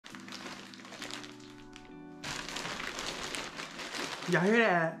Y'all hear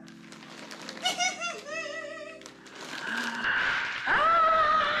that?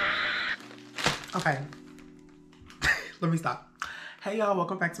 Okay. Let me stop. Hey y'all,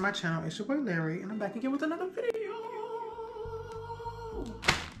 welcome back to my channel. It's your boy Larry, and I'm back again with another video.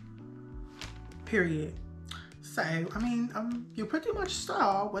 Period. So, I mean, you pretty much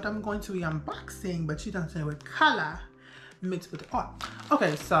saw what I'm going to be unboxing, but you don't say what color mixed with the art.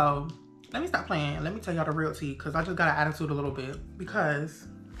 Okay, so let me stop playing. Let me tell y'all the real tea, because I just got an attitude a little bit. Because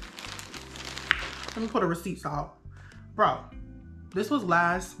let me put the receipts out. Bro, this was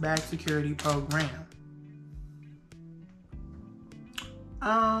last bag security program.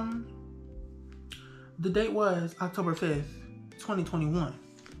 The date was October 5th, 2021.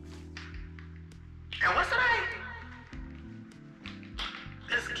 And what's today?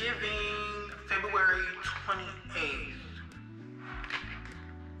 It's giving February 28th.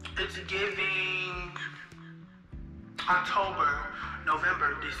 It's giving October,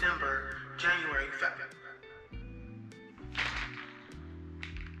 November, December, January, February.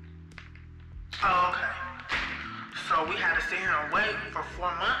 Oh, okay. So we had to sit here and wait for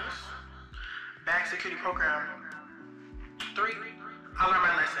 4 months. Bag security program 3. I learned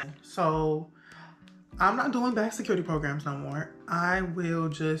my lesson. So I'm not doing bag security programs no more. I will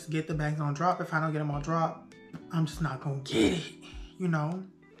just get the bags on drop. If I don't get them on drop, I'm just not gonna get it. You know,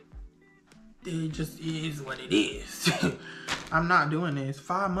 it just is what it is. I'm not doing this.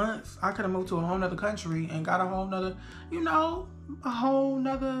 5 months, I could have moved to a whole nother country and got a whole nother, you know, a whole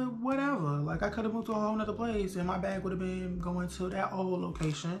nother whatever. Like I could have moved to a whole nother place and my bag would have been going to that old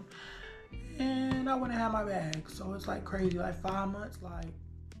location and I wouldn't have my bag. So it's like crazy, like 5 months, like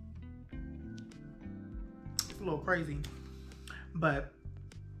it's a little crazy. But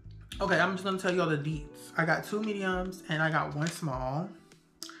okay, I'm just gonna tell you all the deets. I got 2 mediums and I got 1 small.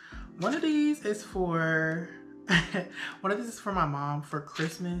 One of these is for one of these is for my mom for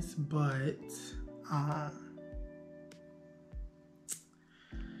Christmas, but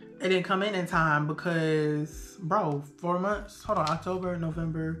it didn't come in time because, bro, 4 months. Hold on, October,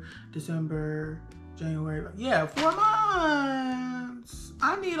 November, December, January. Yeah, 4 months.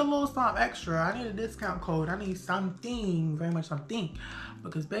 I need a little something extra. I need a discount code. I need something, very much something.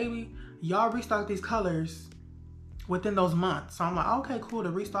 Because, baby, y'all restock these colors within those months. So I'm like, okay, cool,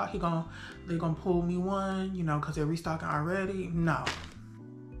 the restock, they're gonna pull me one, you know, because they're restocking already. No.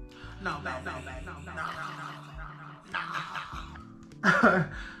 No.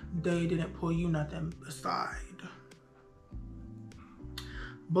 They didn't pull you nothing aside.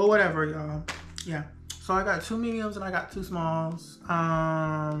 But whatever, y'all. Yeah. So I got 2 mediums and I got 2 smalls.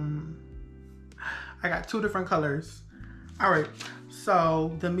 I got 2 different colors. Alright.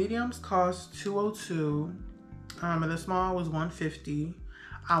 So the mediums cost $202. And the small was $150.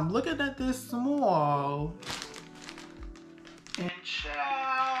 I'm looking at this small. And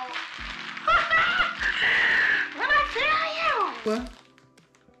child. What I tell you? What?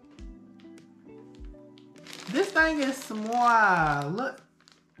 This thing is small. Look.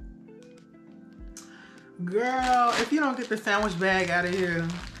 Girl, if you don't get the sandwich bag out of here.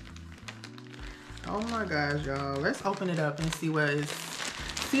 Oh my gosh, y'all. Let's open it up and see what is.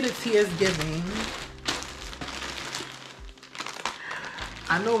 See the tea is giving.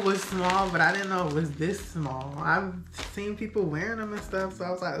 I know it was small, but I didn't know it was this small. I've seen people wearing them and stuff, so I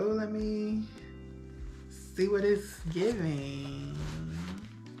was like, oh, let me see what it's giving.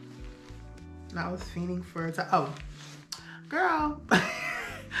 And I was fiending for it to, oh, girl,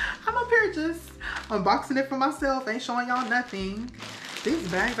 I'm up here just unboxing it for myself, ain't showing y'all nothing. These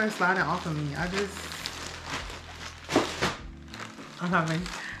bags are sliding off of me. I'm having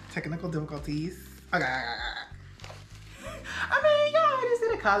technical difficulties. Okay. I mean, y'all, you see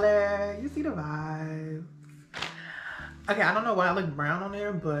the color, you see the vibe. Okay, I don't know why I look brown on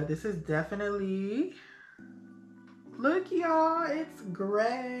there, but this is definitely, look y'all, it's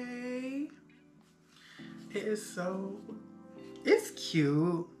gray. It is so, it's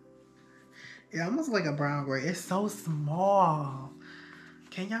cute. Yeah, almost like a brown gray. It's so small.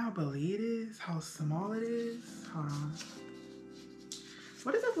 Can y'all believe this? How small it is? Hold on.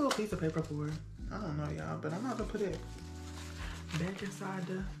 What is this little piece of paper for? I don't know, y'all, but I'm not gonna put it back inside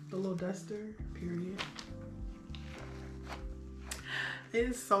the little duster, period. It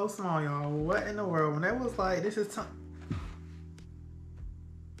is so small, y'all. What in the world? When it was like, this is time.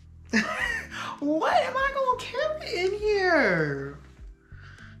 What am I gonna carry in here?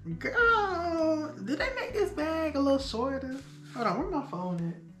 Girl, did they make this bag a little shorter? Hold on, where's my phone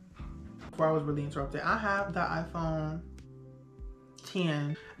at? Before I was really interrupted, I have the iPhone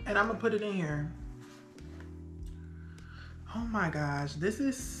 10 and I'm gonna put it in here. Oh my gosh, this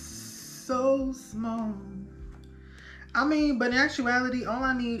is so small. I mean, but in actuality, all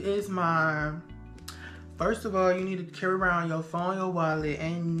I need is my... First of all, you need to carry around your phone, your wallet,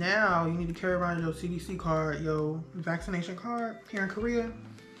 and now you need to carry around your CDC card, your vaccination card here in Korea.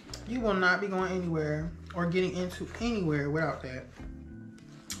 You will not be going anywhere or getting into anywhere without that.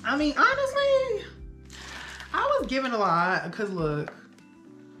 I mean, honestly, I was given a lot because look,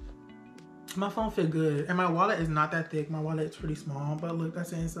 my phone fit good and my wallet is not that thick. My wallet is pretty small, but look,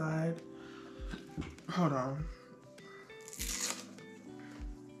 that's the inside. Hold on.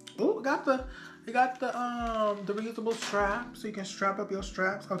 Oh, you got the reusable strap, so you can strap up your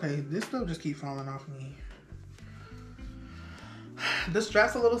straps. Okay, this stuff just keep falling off me. The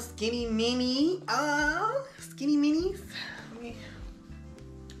strap's a little skinny mini. Skinny minis.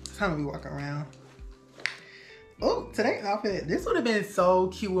 That's how we walk around. Oh, today's outfit. This would have been so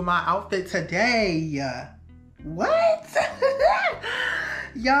cute with my outfit today. What?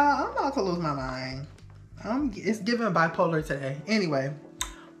 Y'all, I'm about to lose my mind. It's giving bipolar today. Anyway,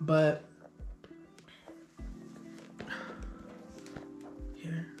 but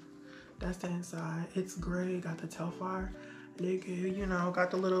here, that's the inside. It's gray. Got the Telfar. You know,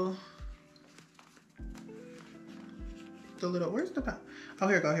 got the little, where's the, oh,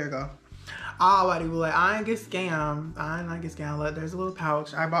 here you go. Alrighty, well, like, I ain't get scammed. Look, there's a little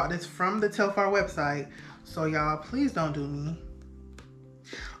pouch. I bought this from the Telfar website. So y'all, please don't do me.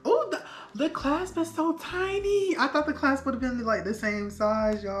 Oh, the clasp is so tiny. I thought the clasp would have been like the same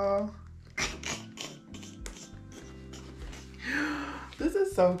size, y'all. This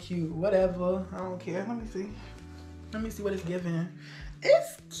is so cute. Whatever. I don't care. Let me see. Let me see what it's giving.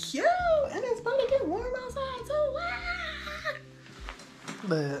 It's cute. And it's about to get warm outside too.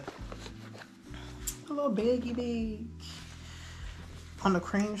 But a little baggy bag on the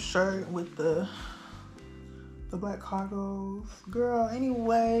cream shirt with the black cargos. Girl,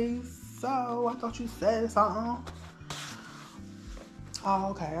 anyways, so I thought you said something.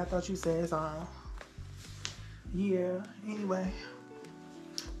 Oh, okay. I thought you said something. Yeah, anyway.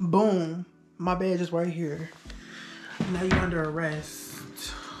 Boom. My badge is right here. Now you're under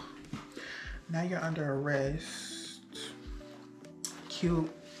arrest. Now you're under arrest.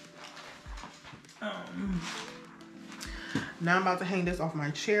 Cute. Now I'm about to hang this off my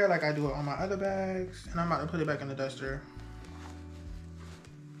chair like I do it on my other bags. And I'm about to put it back in the duster.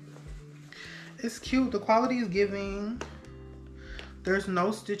 It's cute. The quality is giving. There's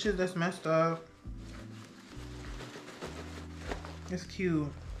no stitches that's messed up. It's cute.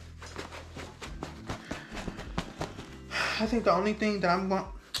 I think the only thing that I'm going...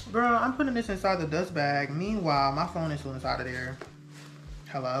 Girl, I'm putting this inside the dust bag. Meanwhile, my phone is still inside of there.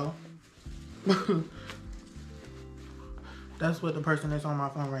 Hello? That's what the person that's on my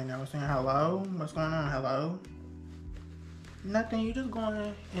phone right now is saying. Hello? What's going on? Hello? Nothing. You just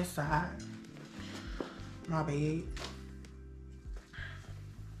going inside. My bed.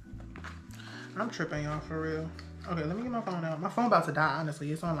 I'm tripping, y'all, for real. Okay, let me get my phone out. My phone about to die,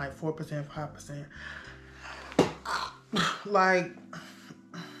 honestly. It's on like 4%, 5%. Like,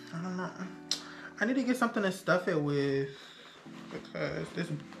 I don't know. I need to get something to stuff it with because this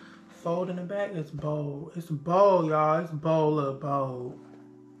fold in the back is bold. It's bold, y'all. It's bold, look bold.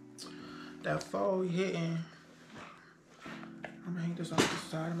 That fold hitting. I'm gonna hang this off the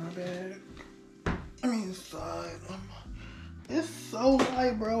side of my bag. I mean, side. It's so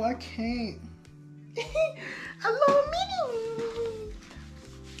light, bro. I can't. A little mini.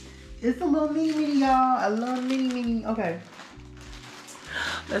 It's a little mini, y'all. A little mini. Okay.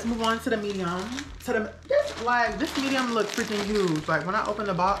 Let's move on to the medium. This medium look freaking huge. Like when I opened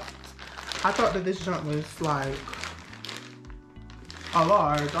the box, I thought that this junk was like a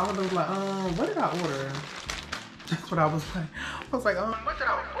large. I was like, what did I order? That's what I was like. I was like, what did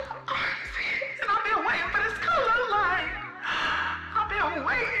I order? And I've been waiting for this color. Like, I've been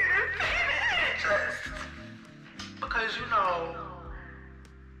waiting. Just because, you know,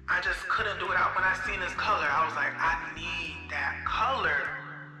 I just couldn't do it out when I seen this color. I was like, I need that color.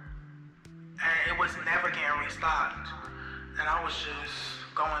 And it was never getting restocked. And I was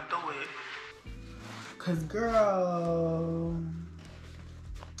just going through it. Cause girl,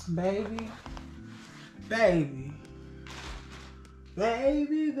 baby,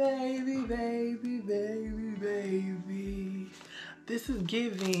 this is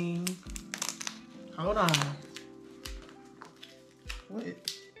giving, hold on. What?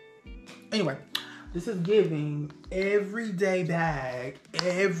 Anyway, this is giving everyday bag.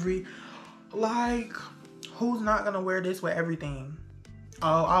 Like, who's not gonna wear this with everything?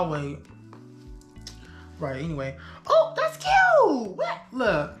 Oh, I'll wait. Right, anyway. Oh, that's cute! What?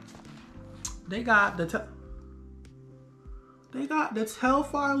 Look. They got the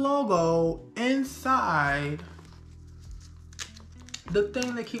Telfar logo inside the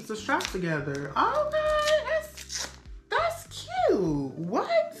thing that keeps the straps together. Okay, that's cute.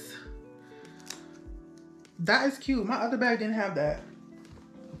 What? That is cute. My other bag didn't have that.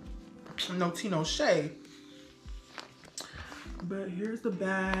 No tea, no shade. But here's the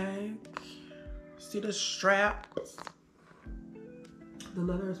bag. See the straps? The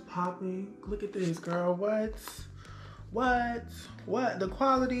leather is popping. Look at this, girl. What? The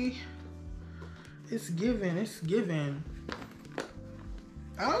quality? It's giving. It's giving.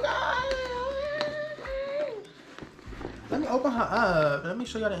 Okay. Let me open her up. Let me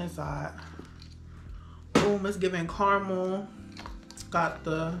show y'all the inside. Boom, it's giving caramel. Got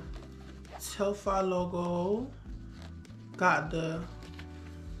the Telfar logo. Got the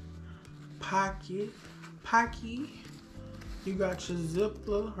pocket. You got your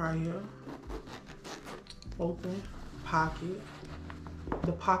zipper right here. Open. Pocket.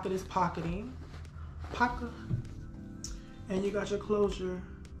 The pocket is pocketing. Pocket. And you got your closure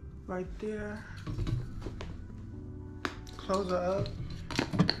right there. Close it up.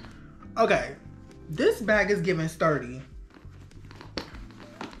 Okay. This bag is giving sturdy.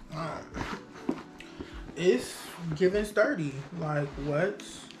 It's giving sturdy. Like, what?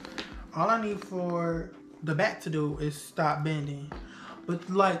 All I need for the back to do is stop bending. But,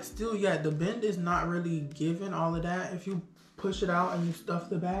 like, still, yeah, the bend is not really giving all of that. If you push it out and you stuff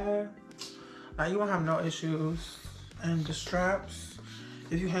the bag, like, you won't have no issues. And the straps,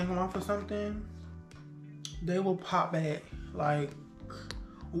 if you hang them off or something, they will pop back. Like,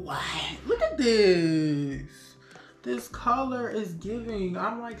 what? Look at this. This color is giving.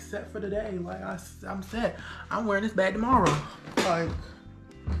 I'm like set for the day. Like I'm set. I'm wearing this bag tomorrow. Like,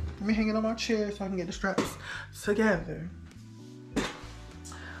 let me hang it on my chair so I can get the straps together.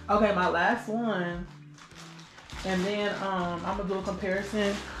 Okay, my last one. And then I'm gonna do a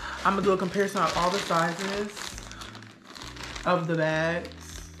comparison. I'm gonna do a comparison of all the sizes of the bags.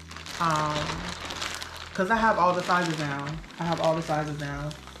 Cause I have all the sizes now. I have all the sizes now.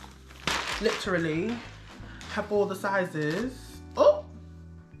 Literally have all the sizes. Oh,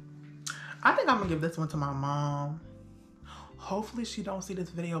 I think I'm gonna give this one to my mom. Hopefully she don't see this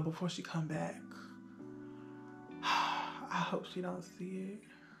video before she come back. I hope she don't see it.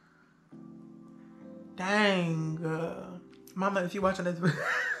 Dang, mama, if you're watching this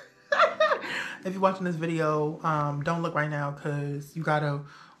if you're watching this video, don't look right now because you gotta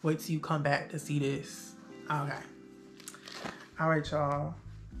wait till you come back to see this. Okay. All right, y'all.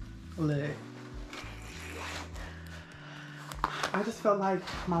 Look. I just felt like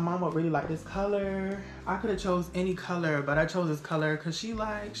my mom would really like this color. I could have chose any color, but I chose this color because she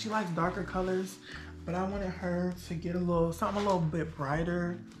likes darker colors. But I wanted her to get something a little bit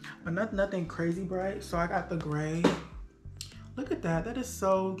brighter, but nothing crazy bright. So I got the gray. Look at that. That is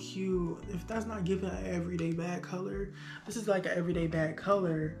so cute. If that's not giving an everyday bag color, this is like an everyday bag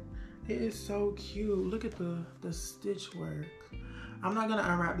color. It is so cute. Look at the stitch work. I'm not gonna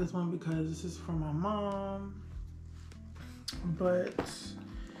unwrap this one because this is for my mom. But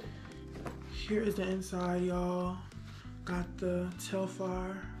here is the inside, y'all. Got the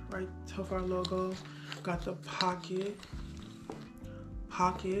Telfar, right? Telfar logo. Got the pocket.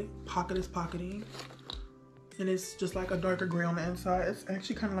 Pocket is pocketing. And it's just like a darker gray on the inside. It's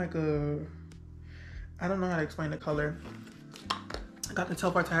actually kind of like I don't know how to explain the color. I got the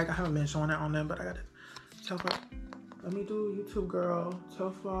Telfar tag. I haven't been showing that on them, but I got it. Telfar. Let me do YouTube girl.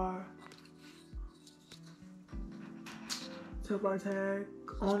 Telfar tag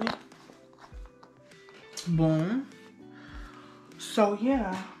on it. Boom. So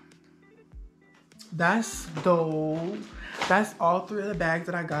yeah, that's all three of the bags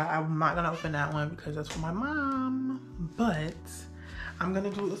that I got. I'm not gonna open that one because that's for my mom, but I'm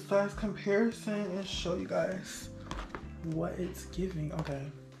gonna do a size comparison and show you guys what it's giving. Okay,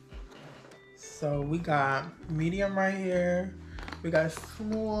 so we got medium right here, we got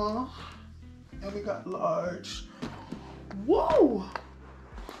small, and we got large. Whoa,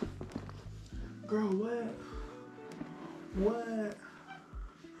 girl, what?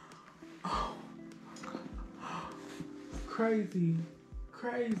 Oh, crazy.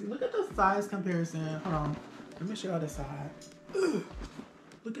 Look at the size comparison. Hold on, let me show y'all the side. Ugh.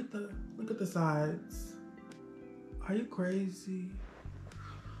 Look at the sides. Are you crazy?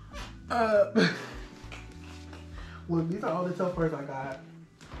 Well, these are all the Telfars I got.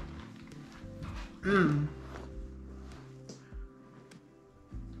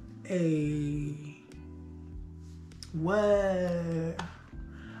 What?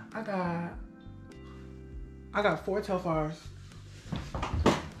 I got 4 Telfars.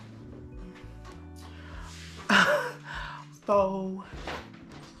 So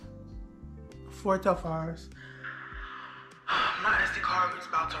 4 Telfars. My SD card card is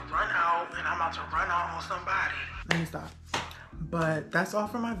about to run out and I'm about to run out on somebody. Let me stop. But that's all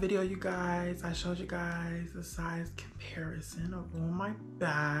for my video, you guys. I showed you guys the size comparison of all my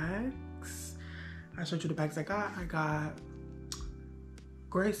bags. I showed you the bags I got. I got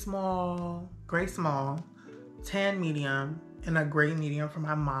gray small, tan medium, and a gray medium for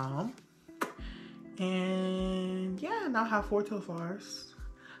my mom. And yeah, now I have 4 Telfars.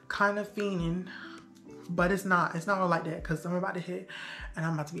 Kind of fiending, but it's not all like that because I'm about to hit and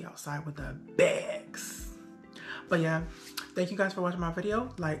I'm about to be outside with the bags. But yeah, thank you guys for watching my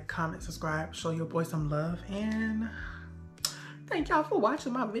video. Like, comment, subscribe, show your boy some love, and thank y'all for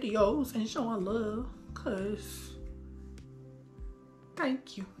watching my videos and showing love, cause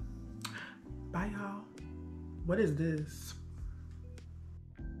thank you. Bye y'all. What is this?